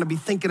 I don't wanna be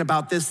thinking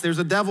about this. There's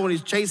a devil and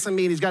he's chasing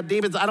me and he's got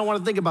demons. I don't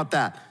wanna think about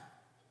that.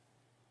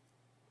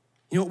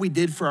 You know what we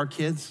did for our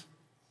kids?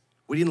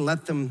 We didn't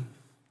let them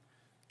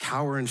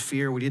cower in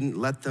fear. We didn't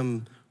let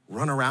them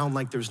run around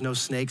like there's no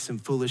snakes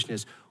and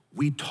foolishness.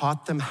 We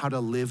taught them how to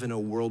live in a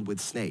world with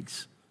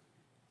snakes.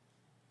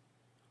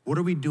 What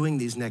are we doing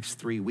these next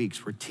 3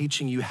 weeks? We're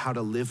teaching you how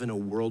to live in a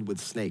world with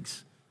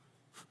snakes.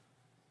 I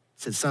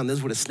said, son, this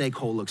is what a snake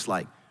hole looks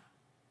like.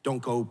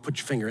 Don't go put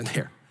your finger in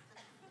there.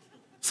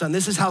 Son,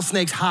 this is how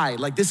snakes hide.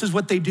 Like, this is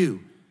what they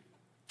do.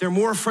 They're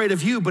more afraid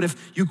of you, but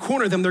if you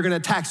corner them, they're gonna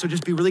attack, so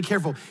just be really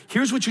careful.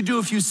 Here's what you do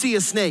if you see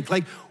a snake.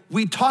 Like,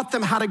 we taught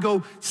them how to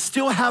go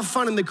still have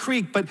fun in the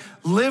creek, but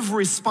live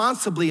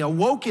responsibly,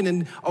 awoken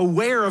and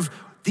aware of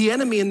the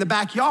enemy in the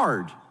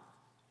backyard.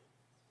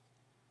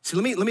 See,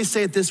 let me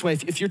say it this way.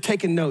 If you're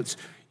taking notes,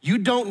 you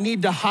don't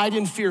need to hide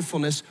in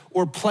fearfulness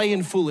or play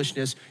in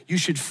foolishness. You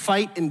should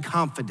fight in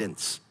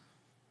confidence.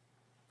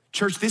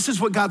 Church, this is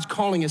what God's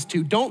calling us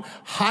to. Don't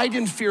hide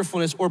in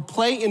fearfulness or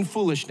play in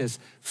foolishness.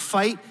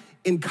 Fight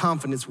in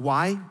confidence.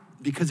 Why?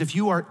 Because if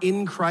you are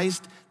in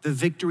Christ, the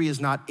victory is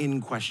not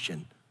in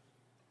question.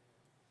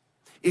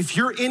 If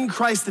you're in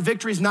Christ, the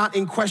victory is not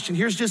in question.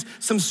 Here's just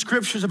some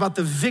scriptures about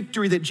the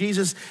victory that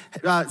Jesus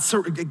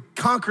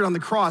conquered on the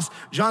cross.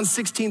 John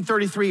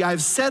 16:33, I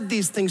have said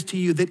these things to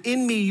you that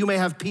in me you may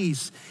have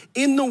peace.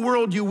 In the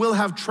world you will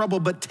have trouble,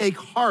 but take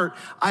heart,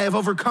 I have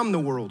overcome the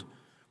world.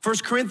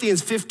 1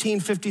 Corinthians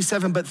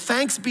 15:57, but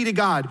thanks be to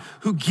God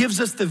who gives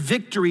us the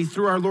victory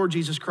through our Lord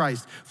Jesus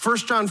Christ.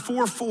 1 John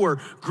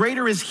 4:4,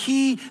 greater is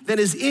he that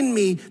is in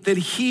me than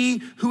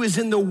he who is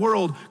in the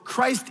world.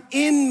 Christ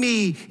in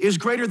me is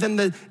greater than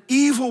the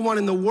evil one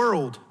in the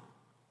world.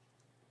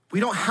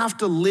 We don't have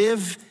to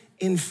live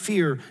in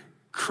fear.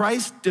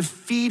 Christ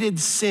defeated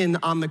sin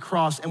on the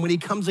cross, and when he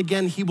comes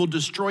again, he will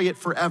destroy it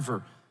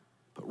forever.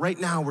 But right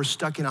now, we're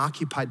stuck in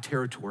occupied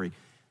territory.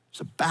 There's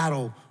a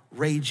battle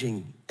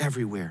raging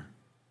everywhere.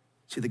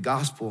 See, the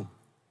gospel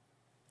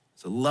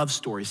is a love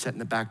story set in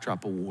the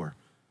backdrop of war.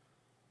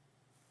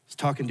 I was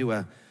talking to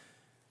a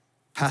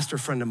Pastor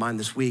friend of mine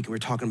this week, and we were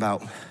talking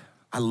about,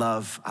 I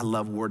love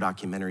war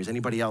documentaries.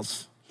 Anybody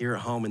else here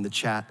at home in the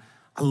chat?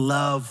 I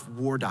love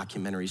war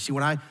documentaries. See,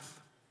 when I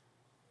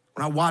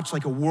watch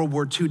like a World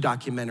War II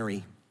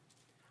documentary,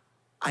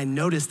 I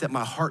notice that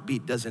my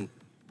heartbeat doesn't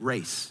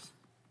race.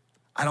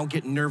 I don't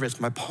get nervous.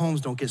 My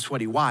palms don't get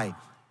sweaty. Why?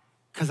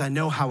 Because I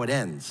know how it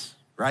ends,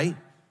 right?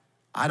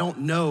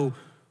 I'm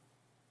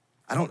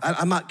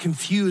not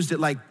confused at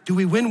like, do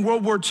we win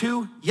World War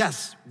II?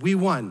 Yes, we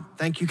won.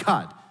 Thank you,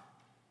 God.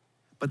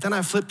 But then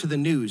I flip to the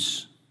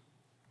news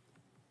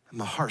and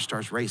my heart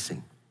starts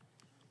racing.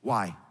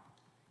 Why?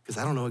 Because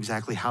I don't know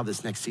exactly how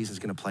this next season is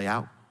gonna play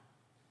out.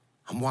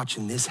 I'm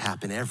watching this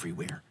happen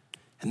everywhere.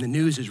 And the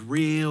news is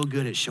real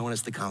good at showing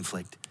us the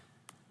conflict.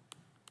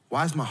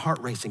 Why is my heart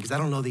racing? Because I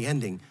don't know the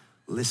ending.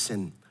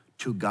 Listen,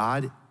 to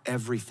God,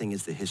 everything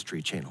is the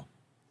History Channel.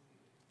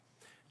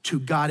 To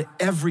God,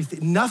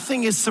 everything,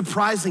 nothing is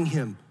surprising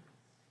him.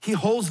 He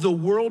holds the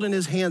world in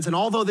his hands, and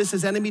although this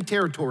is enemy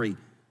territory,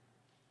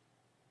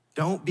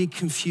 don't be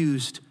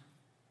confused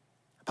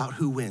about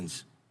who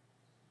wins.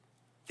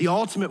 The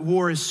ultimate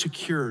war is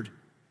secured,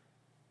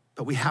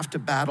 but we have to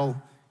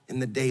battle in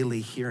the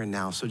daily here and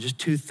now. So just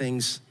two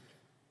things.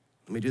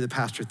 Let me do the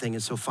pastor thing,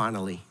 and so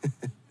finally,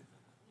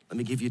 let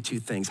me give you two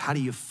things. How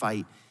do you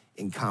fight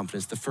in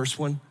confidence? The first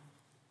one,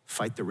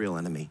 fight the real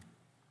enemy.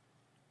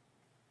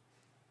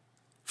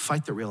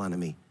 Fight the real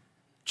enemy.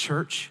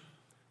 Church,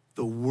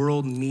 the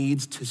world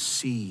needs to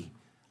see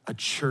a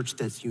church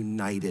that's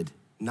united,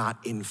 not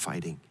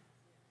infighting.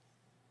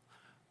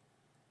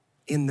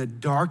 In the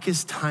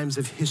darkest times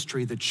of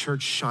history, the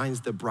church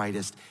shines the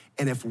brightest.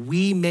 And if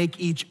we make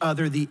each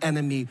other the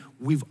enemy,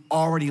 we've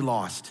already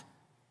lost.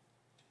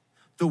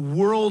 The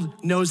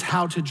world knows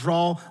how to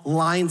draw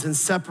lines and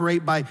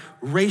separate by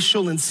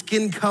racial and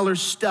skin color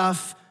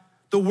stuff.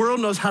 The world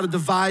knows how to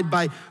divide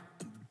by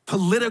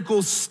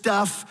political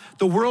stuff.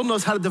 The world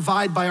knows how to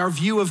divide by our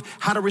view of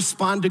how to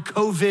respond to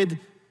COVID.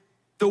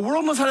 The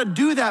world knows how to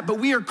do that, but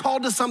we are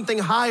called to something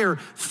higher.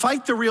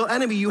 Fight the real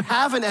enemy. You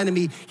have an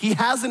enemy. He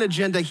has an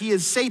agenda. He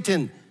is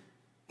Satan.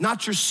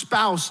 Not your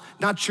spouse,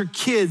 not your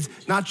kids,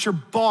 not your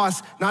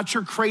boss, not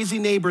your crazy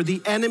neighbor.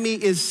 The enemy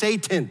is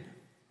Satan.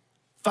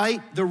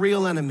 Fight the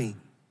real enemy.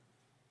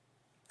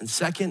 And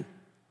second,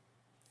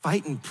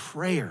 fight in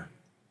prayer.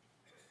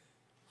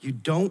 You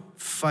don't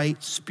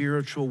fight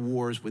spiritual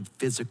wars with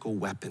physical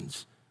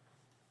weapons.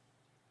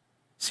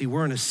 See,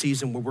 we're in a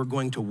season where we're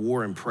going to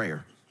war in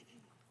prayer.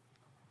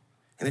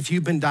 And if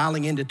you've been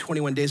dialing into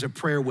 21 days of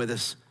prayer with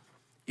us,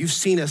 you've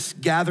seen us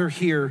gather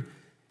here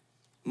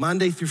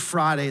Monday through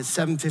Friday at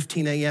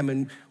 7:15 a.m.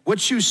 And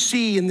what you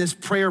see in this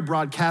prayer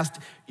broadcast,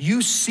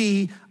 you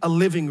see a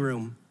living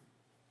room.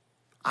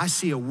 I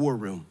see a war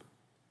room.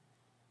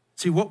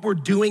 See, what we're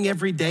doing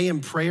every day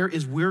in prayer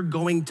is we're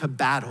going to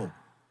battle.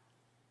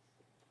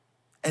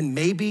 And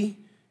maybe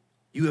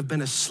you have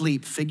been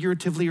asleep,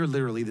 figuratively or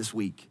literally, this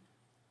week.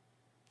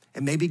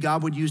 And maybe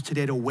God would use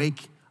today to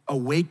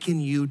awaken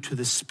you to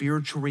the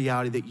spiritual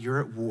reality that you're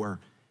at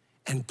war.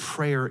 And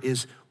prayer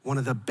is one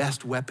of the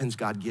best weapons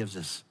God gives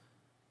us.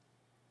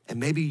 And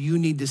maybe you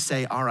need to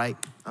say, all right,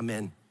 I'm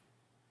in.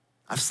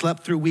 I've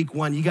slept through week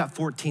 1. You got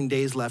 14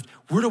 days left.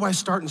 Where do I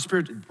start in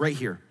spirit? Right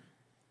here.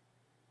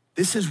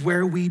 This is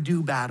where we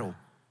do battle.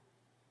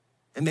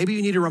 And maybe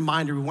you need a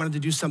reminder. We wanted to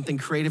do something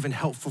creative and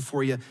helpful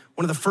for you.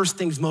 One of the first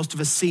things most of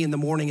us see in the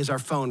morning is our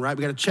phone, right?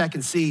 We got to check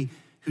and see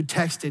who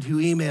texted, who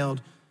emailed,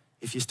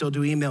 if you still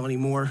do email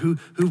anymore, who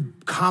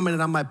commented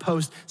on my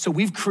post. So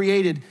we've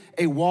created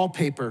a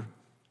wallpaper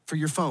for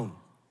your phone.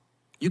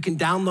 You can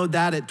download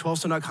that at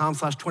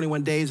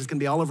 12stone.com/21days. It's gonna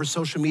be all over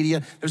social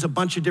media. There's a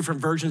bunch of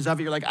different versions of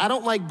it. You're like, I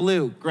don't like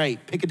blue.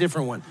 Great, pick a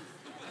different one.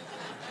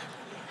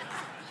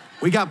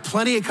 We got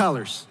plenty of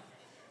colors.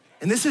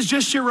 And this is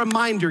just your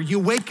reminder. You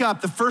wake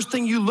up, the first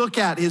thing you look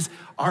at is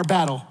our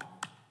battle.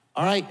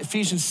 All right,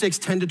 Ephesians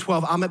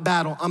 6:10-12, I'm at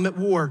battle, I'm at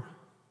war.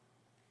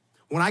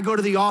 When I go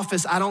to the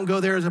office, I don't go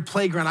there as a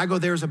playground. I go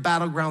there as a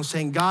battleground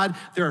saying, God,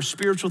 there are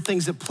spiritual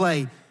things at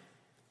play.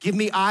 Give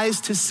me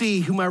eyes to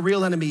see who my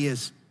real enemy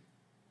is.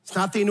 It's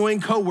not the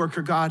annoying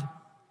coworker, God.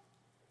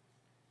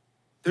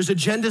 There's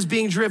agendas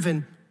being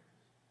driven.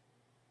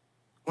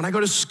 When I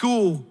go to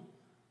school,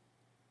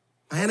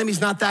 my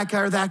enemy's not that guy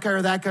or that guy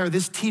or that guy or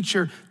this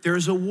teacher.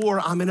 There's a war.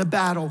 I'm in a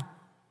battle.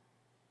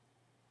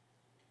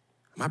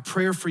 My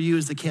prayer for you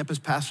as the campus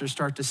pastors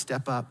start to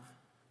step up.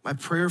 My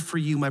prayer for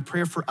you, my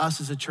prayer for us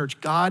as a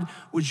church, God,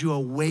 would you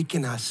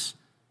awaken us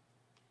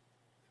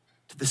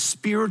to the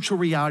spiritual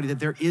reality that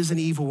there is an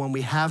evil one.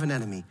 We have an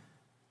enemy.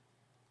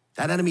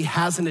 That enemy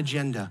has an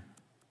agenda,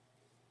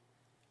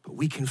 but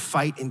we can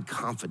fight in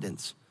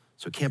confidence.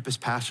 So campus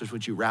pastors,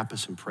 would you wrap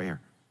us in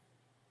prayer?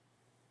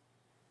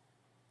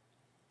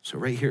 So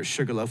right here at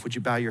Sugarloaf, would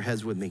you bow your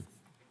heads with me?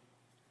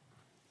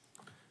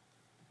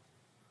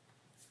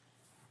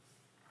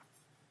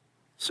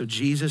 So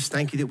Jesus,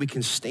 thank you that we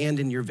can stand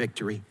in your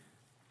victory.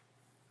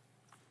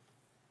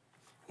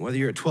 Whether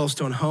you're at 12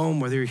 Stone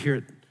Home, whether you're here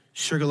at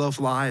Sugarloaf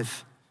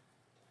Live,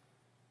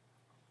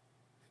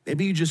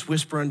 maybe you just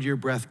whisper under your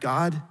breath,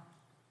 God,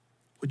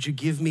 would you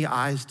give me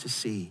eyes to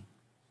see?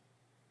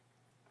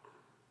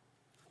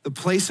 The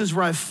places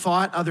where I've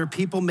fought other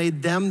people,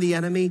 made them the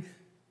enemy,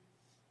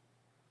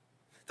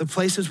 the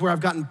places where I've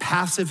gotten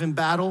passive in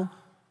battle,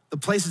 the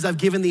places I've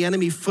given the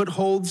enemy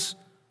footholds,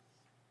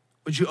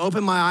 would you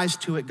open my eyes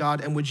to it,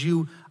 God, and would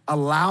you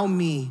allow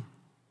me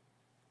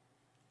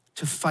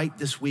to fight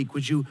this week?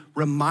 Would you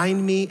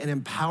remind me and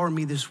empower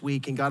me this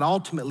week? And God,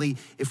 ultimately,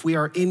 if we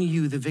are in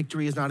you, the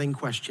victory is not in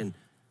question.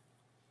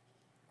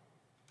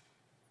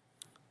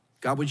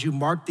 God, would you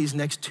mark these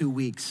next 2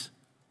 weeks?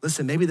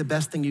 Listen, maybe the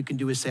best thing you can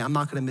do is say, I'm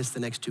not gonna miss the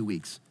next 2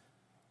 weeks.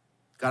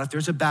 God, if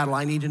there's a battle,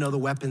 I need to know the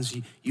weapons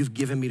you've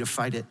given me to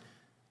fight it.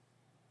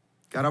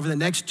 God, over the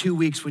next 2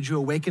 weeks, would you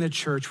awaken a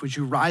church? Would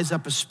you rise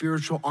up a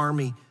spiritual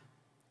army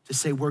to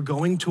say, we're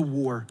going to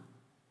war?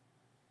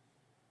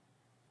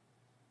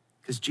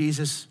 Because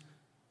Jesus,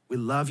 we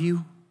love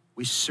you,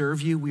 we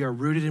serve you, we are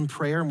rooted in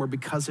prayer, and we're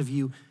because of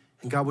you.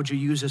 And God, would you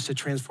use us to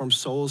transform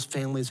souls,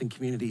 families, and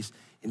communities?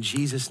 In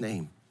Jesus'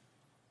 name,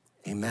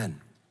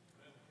 amen.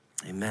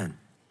 Amen.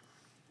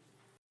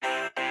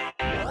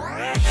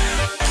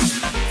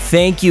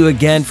 Thank you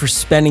again for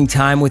spending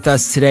time with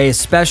us today. A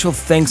special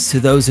thanks to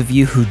those of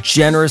you who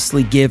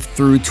generously give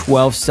through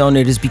 12 Stone.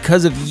 It is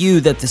because of you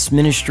that this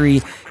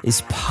ministry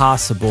is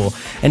possible.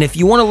 And if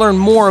you want to learn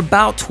more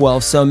about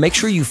 12 Stone, make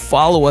sure you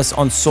follow us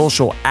on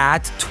social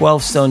at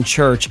 12 Stone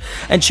Church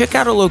and check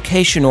out a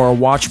location or a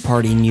watch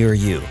party near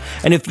you.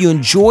 And if you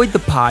enjoyed the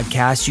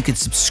podcast, you could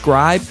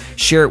subscribe,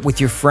 share it with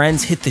your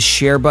friends, hit the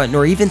share button,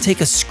 or even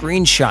take a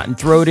screenshot and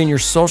throw it in your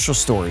social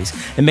stories.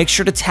 And make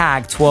sure to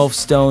tag 12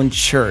 Stone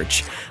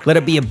Church. Let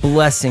it be a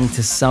blessing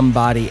to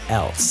somebody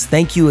else.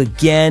 Thank you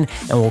again,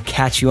 and we'll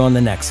catch you on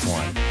the next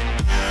one.